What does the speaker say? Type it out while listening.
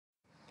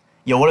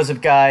Yo, what is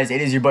up, guys? It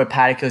is your boy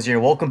PaddaKillz here.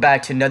 Welcome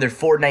back to another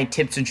Fortnite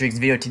tips and tricks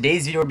video.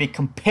 Today's video will be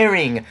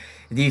comparing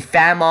the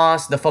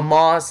Famas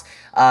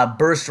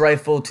burst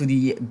rifle to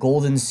the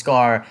Golden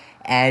Scar,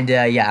 and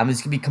yeah, I'm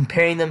just gonna be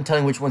comparing them,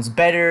 telling which one's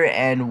better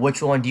and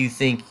which one do you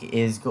think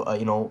is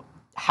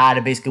how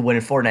to basically win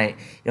in Fortnite.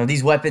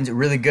 These weapons are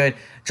really good.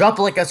 Drop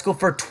a like. Let's go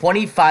for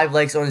 25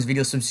 likes on this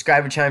video.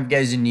 Subscribe to the channel if you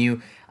guys are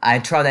new,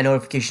 and turn on that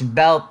notification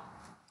bell.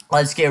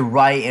 Let's get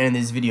right into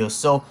this video.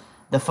 So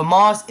the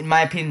Famas, in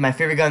my opinion, my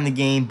favorite gun in the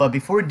game. But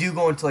before we do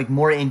go into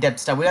more in-depth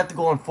stuff, we have to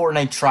go on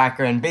Fortnite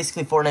Tracker, and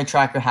basically Fortnite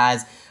Tracker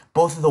has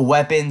both of the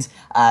weapons,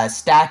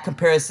 stat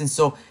comparison.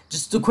 So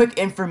just a quick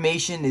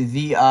information: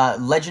 the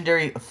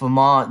legendary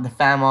Famas, the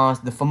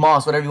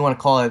Famas, whatever you want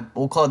to call it,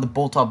 we'll call it the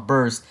Bolt-Up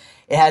Burst.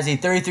 It has a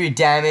 33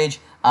 damage,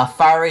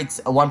 fire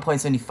rate's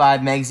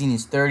 1.75, magazine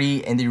is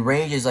 30, and the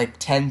range is like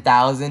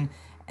 10,000.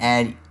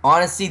 And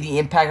honestly, the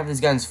impact of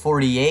this gun is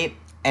 48.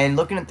 And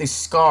looking at the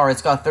Scar,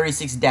 it's got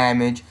 36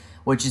 damage,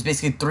 which is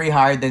basically 3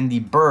 higher than the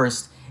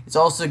Burst. It's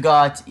also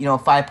got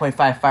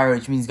 5.5 fire rate,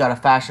 which means it's got a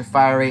faster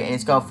fire rate, and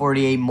it's got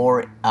 48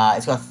 more.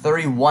 It's got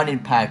 31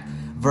 impact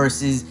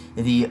versus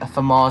the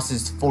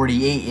Famas's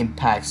 48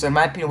 impact. So in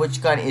my opinion,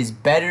 which gun is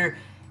better?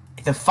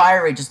 The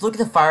fire rate. Just look at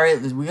the fire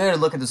rate. We gotta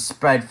look at the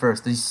spread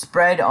first. The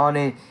spread on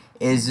it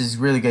is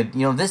really good.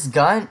 This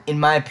gun, in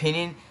my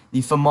opinion,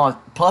 the Famas,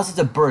 plus it's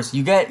a burst.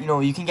 You get,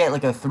 you can get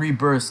like a 3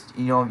 burst.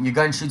 Your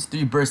gun shoots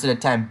 3 bursts at a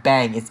time.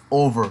 Bang, it's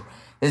over.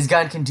 This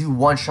gun can do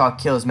one-shot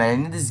kills, man.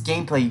 And in this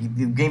gameplay,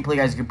 the gameplay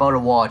guys are about to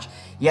watch,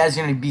 you guys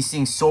are gonna be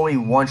seeing so many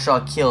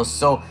one-shot kills.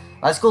 So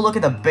let's go look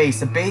at the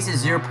base. The base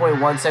is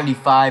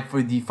 0.175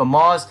 for the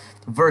Famas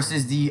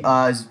versus the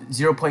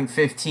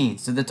 0.15.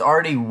 So that's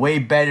already way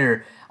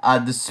better.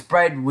 The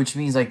spread, which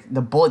means like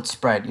the bullet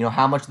spread,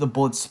 how much the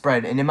bullets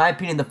spread. And in my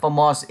opinion, the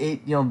Famas,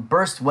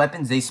 burst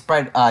weapons, they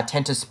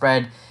tend to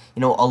spread, a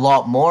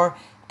lot more.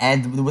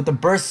 And with the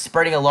burst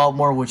spreading a lot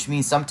more, which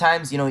means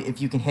sometimes,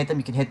 if you can hit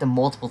them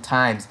multiple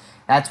times.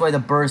 That's why the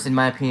burst, in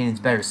my opinion,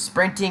 is better.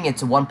 Sprinting,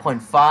 it's a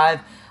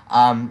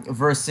 1.5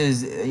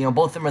 versus,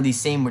 both of them are the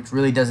same, which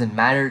really doesn't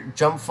matter.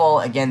 Jump fall,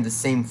 again, the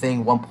same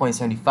thing,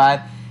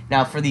 1.75.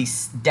 Now, for the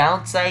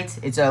downsides,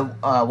 it's a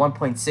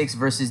 1.6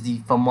 versus the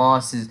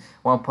Famas is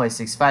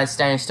 1.65.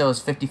 Standing still is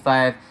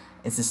 55.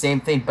 It's the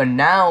same thing. But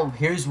now,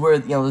 here's where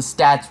the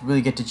stats really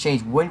get to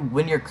change.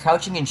 When you're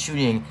crouching and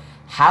shooting,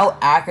 how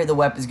accurate the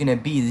weapon is going to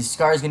be. The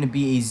Scar is going to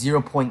be a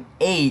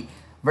 0.8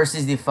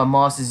 versus the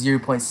Famas is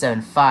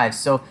 0.75.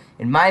 So,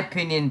 in my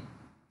opinion,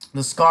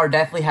 the Scar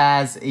definitely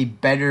has a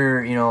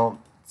better,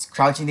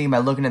 crouching thing by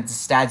looking at the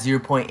stats,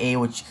 0.8,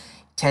 which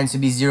tends to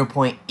be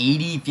 0.80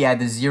 if you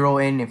add the 0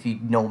 in, if you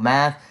know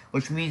math,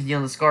 which means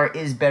the Scar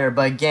is better.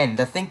 But again,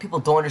 the thing people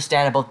don't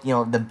understand about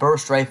the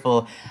burst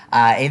rifle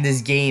in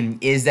this game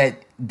is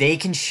that they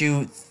can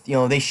shoot,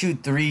 they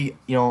shoot 3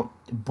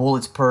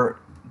 bullets per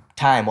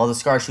time, while the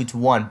Scar shoots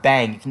 1.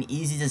 Bang, you can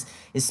easily just,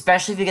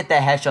 especially if you get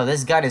that headshot.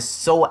 This gun is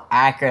so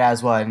accurate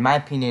as well. In my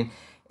opinion,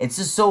 it's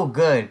just so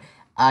good.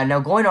 Now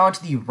going on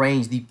to the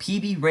range, the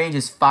PB range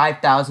is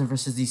 5,000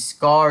 versus the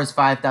Scar is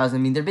 5,000. I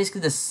mean, they're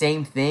basically the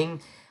same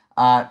thing.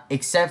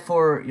 Except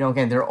for,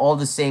 again, they're all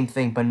the same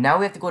thing. But now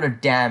we have to go to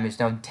damage.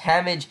 Now,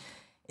 damage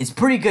is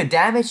pretty good.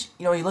 Damage,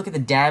 you look at the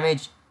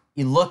damage.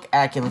 You look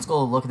at, okay, let's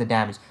go look at the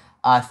damage.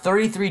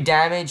 33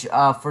 damage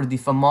for the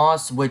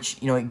Famas, which,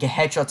 get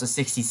headshots of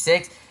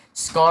 66.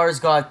 Scar's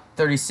got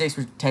 36,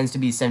 which tends to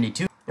be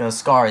 72.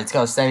 Scar, it's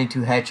got a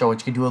 72 headshot,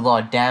 which can do a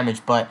lot of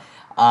damage. But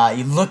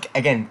you look,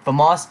 again,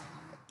 Famas,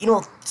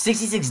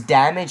 66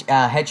 damage,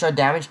 headshot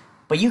damage.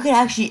 But you can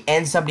actually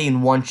end somebody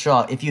in one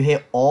shot if you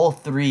hit all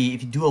 3.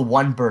 If you do a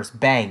 1 burst,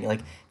 bang. Like,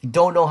 if you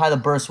don't know how the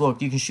burst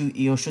works, you can shoot.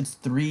 Shoots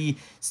 3.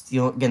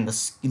 Again,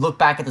 you look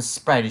back at the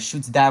spread. It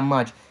shoots that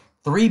much.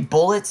 3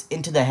 bullets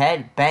into the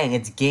head, bang.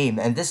 It's game.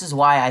 And this is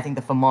why I think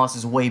the Famas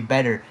is way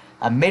better.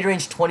 Mid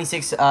range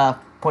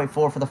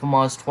 26.4 for the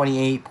Famas,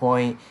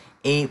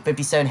 28.8,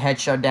 57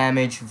 headshot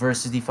damage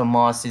versus the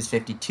Famas is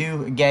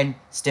 52. Again,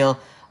 still.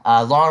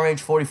 Long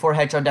range 44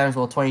 headshot damage,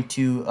 while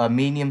 22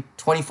 medium,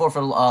 24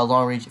 for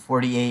long range,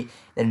 48.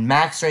 Then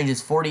max range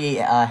is 48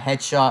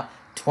 headshot,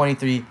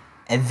 23,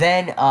 and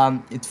then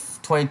it's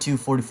 22,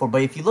 44.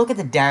 But if you look at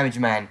the damage,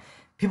 man,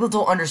 people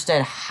don't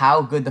understand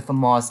how good the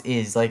Famas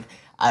is. Like,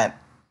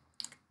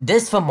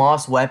 this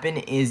Famas weapon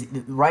is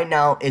right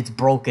now, it's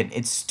broken.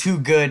 It's too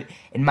good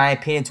in my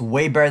opinion. It's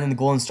way better than the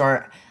Golden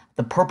Star.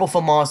 The purple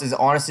Famas is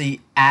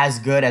honestly as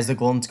good as the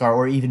Golden Scar,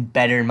 or even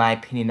better in my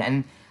opinion.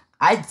 And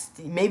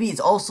maybe it's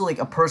also like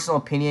a personal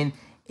opinion.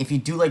 If you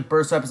do like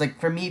burst weapons, like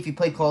for me, if you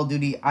play Call of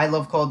Duty, I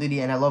love Call of Duty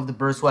and I love the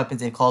burst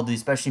weapons in Call of Duty,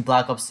 especially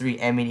Black Ops 3,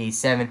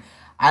 M8A7.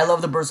 I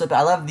love the burst weapon.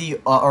 I love the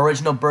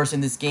original burst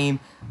in this game,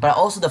 but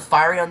also the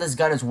firing on this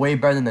gun is way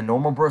better than the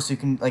normal burst. So you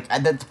can, like,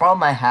 the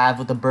problem I have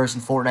with the burst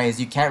in Fortnite is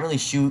you can't really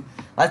shoot.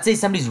 Let's say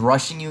somebody's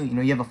rushing you.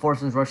 You have a force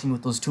that's rushing you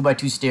with those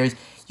 2x2 stairs.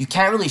 You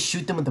can't really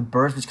shoot them with the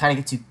burst, which kind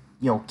of gets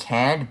you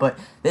canned. But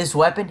this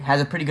weapon has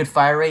a pretty good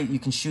fire rate. You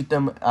can shoot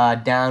them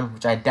down,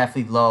 which I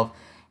definitely love.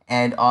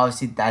 and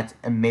obviously that's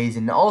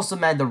amazing. And also,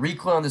 man, the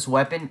recoil on this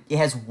weapon, it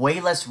has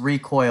way less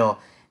recoil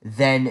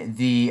than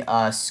the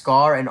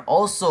Scar, and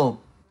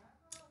also,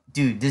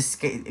 dude, this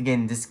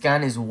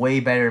gun is way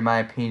better in my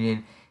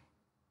opinion.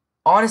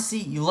 Honestly,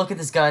 you look at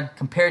this gun,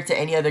 compared to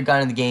any other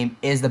gun in the game,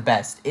 it is the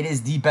best. It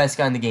is the best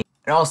gun in the game.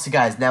 And also,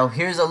 guys, now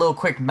here's a little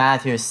quick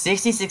math here.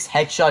 66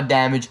 headshot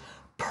damage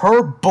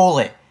per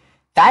bullet.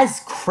 That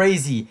is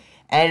crazy.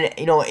 And,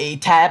 you know, a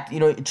tap, you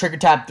know, trigger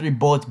tap, 3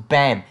 bullets,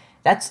 bam.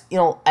 That's, you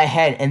know, a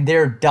head, and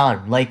they're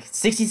done. Like,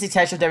 66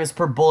 headshot damage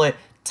per bullet,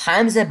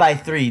 times it by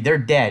 3, they're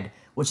dead.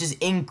 Which is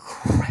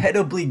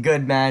incredibly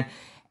good, man.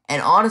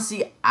 And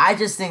honestly, I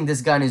just think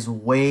this gun is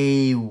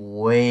way,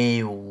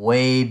 way,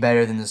 way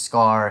better than the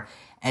Scar.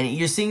 And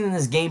you're seeing in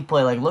this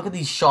gameplay, like, look at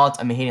these shots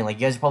I'm hitting. Like,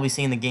 you guys are probably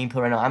seeing the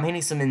gameplay right now. I'm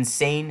hitting some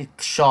insane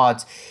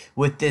shots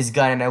with this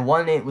gun. And I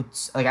won it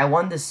with, like, I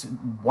won this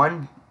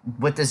one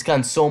with this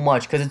gun so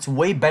much. Because it's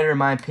way better in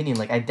my opinion.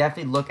 Like, I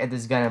definitely look at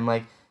this gun and I'm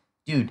like,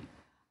 dude,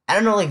 I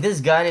don't know, like,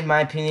 this gun, in my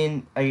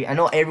opinion, I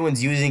know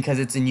everyone's using because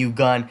it's a new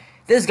gun.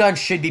 This gun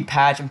should be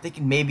patched. I'm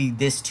thinking maybe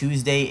this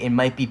Tuesday it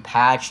might be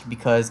patched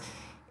because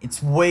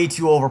it's way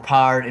too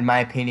overpowered in my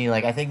opinion.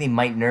 Like, I think they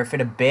might nerf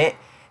it a bit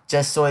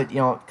just so it, you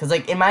know, because,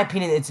 like, in my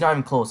opinion, it's not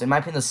even close. In my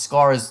opinion, the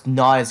Scar is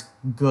not as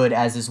good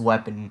as this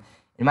weapon.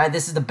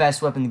 This is the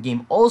best weapon in the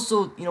game.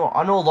 Also, you know,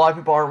 I know a lot of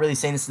people aren't really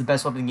saying this is the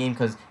best weapon in the game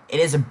because it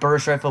is a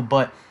burst rifle,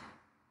 but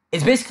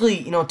it's basically,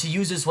 you know, to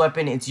use this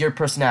weapon, it's your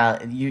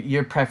personality,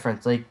 your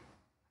preference. Like,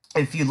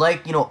 if you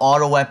like, you know,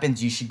 auto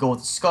weapons, you should go with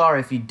the Scar.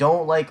 If you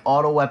don't like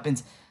auto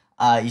weapons,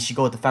 you should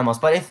go with the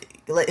Famas. But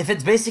if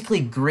it's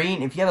basically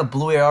green, if you have a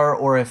blue AR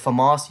or a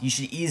Famas, you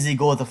should easily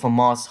go with the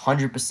Famas,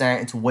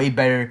 100%. It's way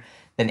better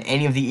than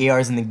any of the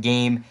ARs in the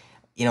game.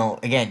 You know,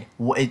 again,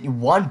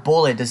 one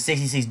bullet does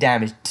 66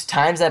 damage.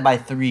 Times that by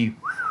 3,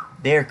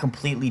 they're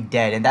completely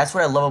dead. And that's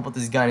what I love about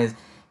this gun is, you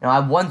know,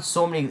 I've won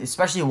so many,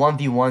 especially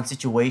 1v1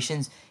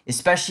 situations,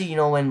 especially, you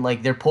know, when,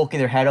 like, they're poking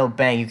their head out,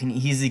 bang, you can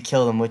easily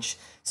kill them, which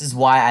this is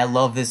why I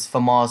love this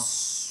Famas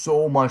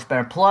so much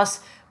better.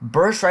 Plus,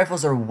 burst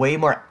rifles are way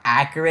more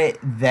accurate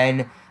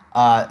than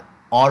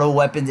auto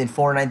weapons in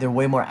Fortnite. They're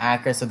way more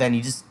accurate, so then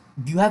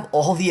you have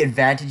all the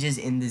advantages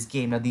in this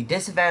game. Now, the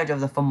disadvantage of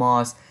the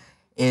Famas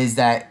is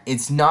that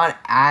it's not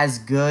as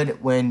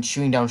good when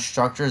shooting down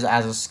structures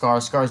as a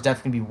Scar. Scar is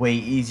definitely going to be way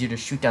easier to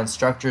shoot down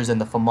structures than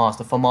the Famas.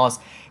 The Famas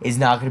is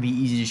not going to be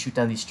easy to shoot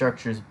down these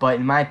structures, but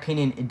in my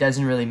opinion, it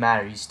doesn't really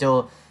matter. You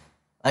still,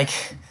 like,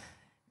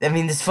 I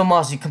mean, this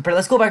Famas, you compare,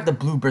 let's go back to the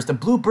Blue Burst. The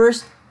Blue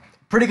Burst,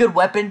 pretty good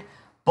weapon,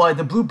 but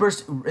the Blue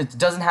Burst, it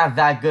doesn't have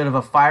that good of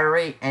a fire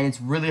rate, and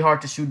it's really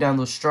hard to shoot down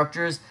those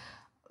structures.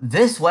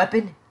 This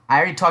weapon, I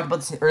already talked about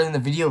this earlier in the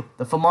video,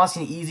 the Famas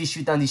can easily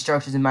shoot down these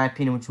structures in my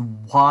opinion, which is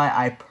why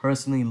I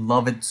personally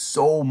love it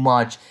so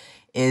much,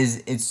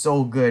 it's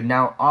so good.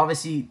 Now,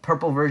 obviously,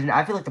 purple version,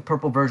 I feel like the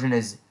purple version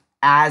is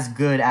as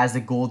good as the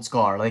gold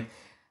Scar. Like,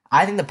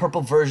 I think the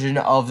purple version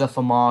of the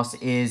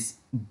Famas is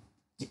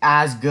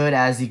as good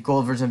as the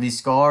gold version of the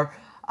Scar.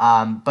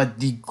 But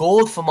the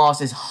gold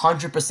Famas is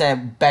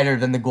 100% better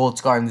than the gold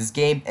Scar in this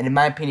game. And in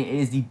my opinion, it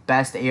is the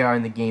best AR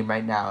in the game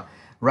right now.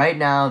 Right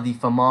now, the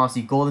Famas,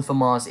 the golden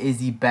Famas is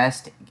the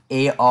best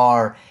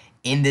AR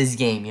in this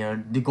game. You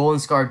know, the golden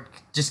Scar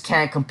just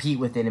can't compete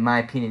with it in my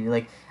opinion.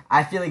 Like,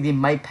 I feel like they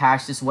might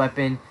patch this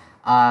weapon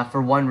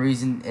for one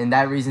reason. And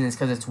that reason is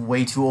because it's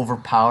way too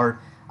overpowered.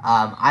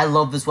 I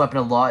love this weapon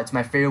a lot. It's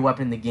my favorite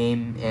weapon in the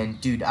game. And,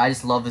 dude, I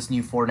just love this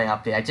new Fortnite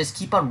update. I just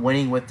keep on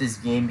winning with this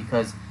game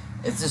because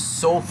it's just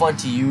so fun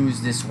to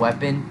use this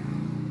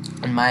weapon.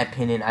 In my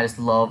opinion, I just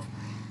love,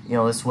 you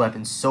know, this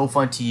weapon. So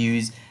fun to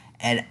use.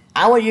 And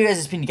I want you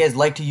guys' opinion. You guys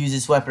like to use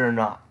this weapon or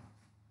not?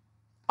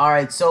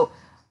 Alright, so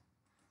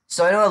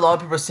I know a lot of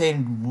people are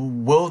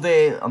saying, will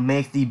they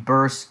make the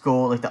burst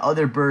go, like the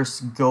other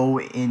bursts go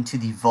into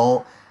the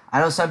vault? I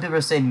know some people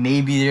are saying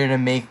maybe they're gonna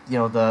make, you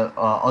know, the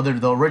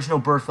original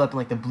burst weapon,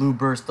 like the blue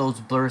burst, those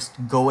bursts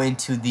go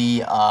into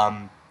the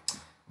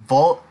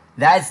vault.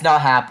 That's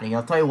not happening.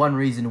 I'll tell you one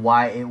reason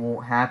why it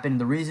won't happen.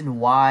 The reason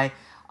why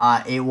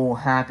it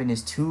won't happen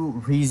is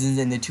 2 reasons,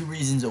 and the 2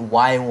 reasons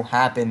why it won't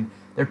happen,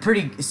 they're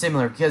pretty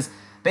similar, because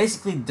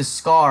basically the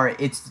Scar,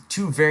 it's the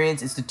 2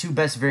 variants, it's the 2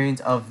 best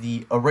variants of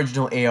the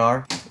original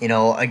AR, you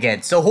know,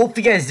 again. So hope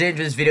you guys did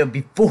enjoy this video.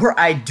 Before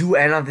I do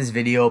end off this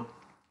video,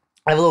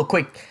 I have a little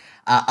quick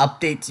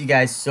update to you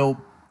guys. So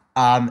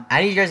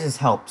I need you guys'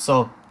 help.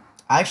 So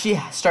I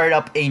actually started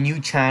up a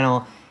new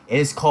channel. It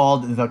is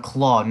called The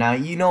Claw. Now,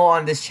 you know,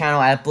 on this channel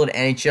I upload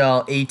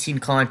NHL 18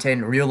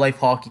 content, real life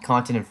hockey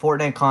content, and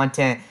Fortnite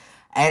content.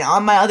 And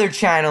on my other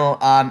channel,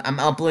 I'm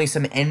uploading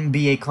some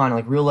NBA content,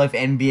 like real life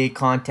NBA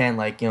content,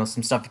 like, you know,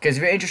 some stuff. Because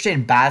if you're interested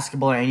in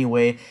basketball in any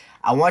way,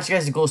 I want you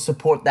guys to go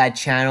support that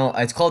channel.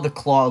 It's called The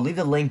Claw. I'll leave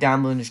the link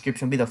down below in the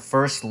description. It'll be the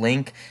first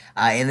link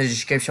in the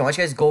description. I want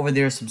you guys to go over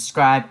there,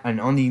 subscribe.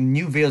 And on the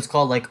new video, it's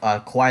called, like,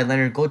 Kawhi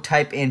Leonard. Go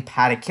type in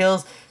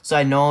PaddaKillz. So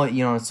I know,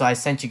 you know, so I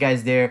sent you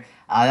guys there.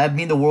 That'd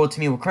mean the world to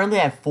me. We're currently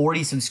at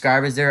 40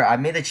 subscribers there. I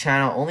made the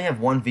channel, only have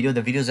one video.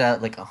 The video's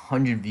at like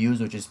 100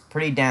 views, which is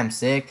pretty damn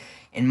sick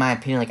in my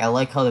opinion. Like, I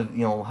like how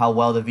how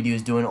well the video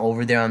is doing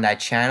over there on that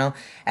channel.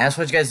 And I just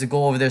want you guys to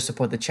go over there,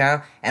 support the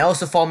channel, and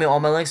also follow me on all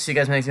my links. So you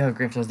guys make sure you have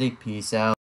a great day. Peace out.